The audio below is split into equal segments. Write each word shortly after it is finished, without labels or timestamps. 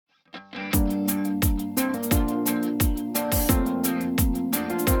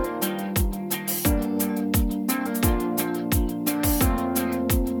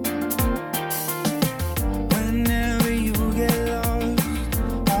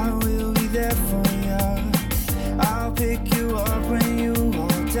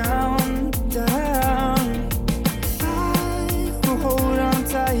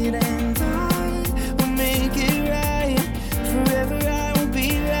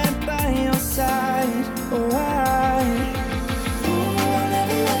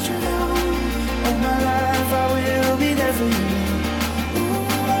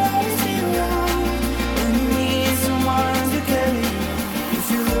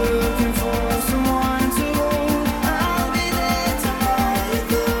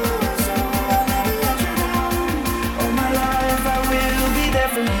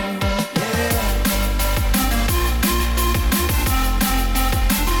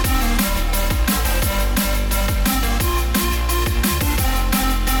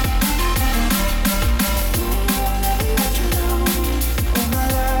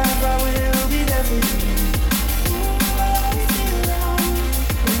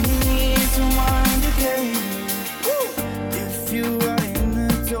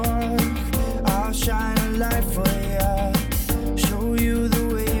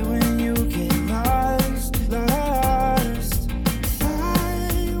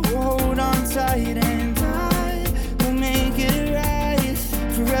right, and I will make it right.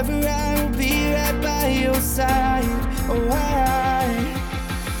 Forever I will be right by your side. Oh,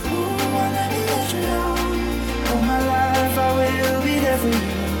 I'll never let you down. All my life I will be there for you.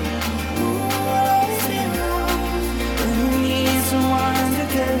 I'll always be around when you need someone to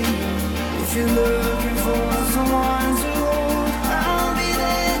carry you. If you're looking for someone to hold, I'll be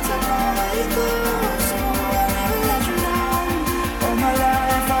there to hold you close. So I'll never let you down. All my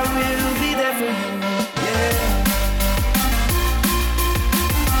life I will be there for you. Yeah.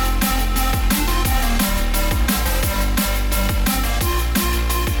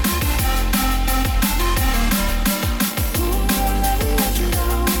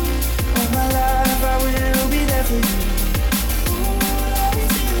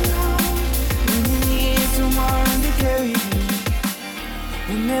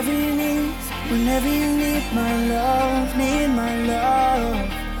 Whenever you need my love, need my love.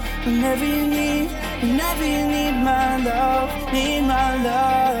 Whenever you need my love, need my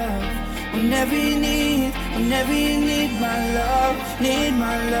love. Whenever you need my love, need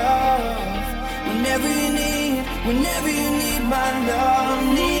my love. Whenever you need my love,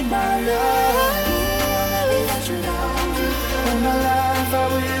 need my love. I'll never let you down. All my life I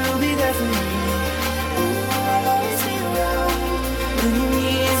will be there for you. I'll always be around when you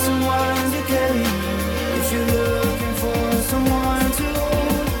need someone to carry you. If you're looking for someone to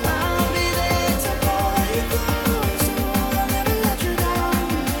hold, I'll be there to hold you close. So I'll never let you down.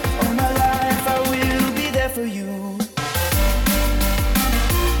 All my life I will be there for you.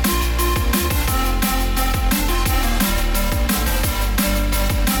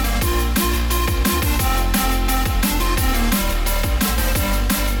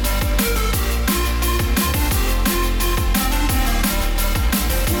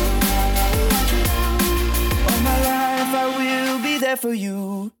 For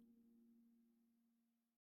you.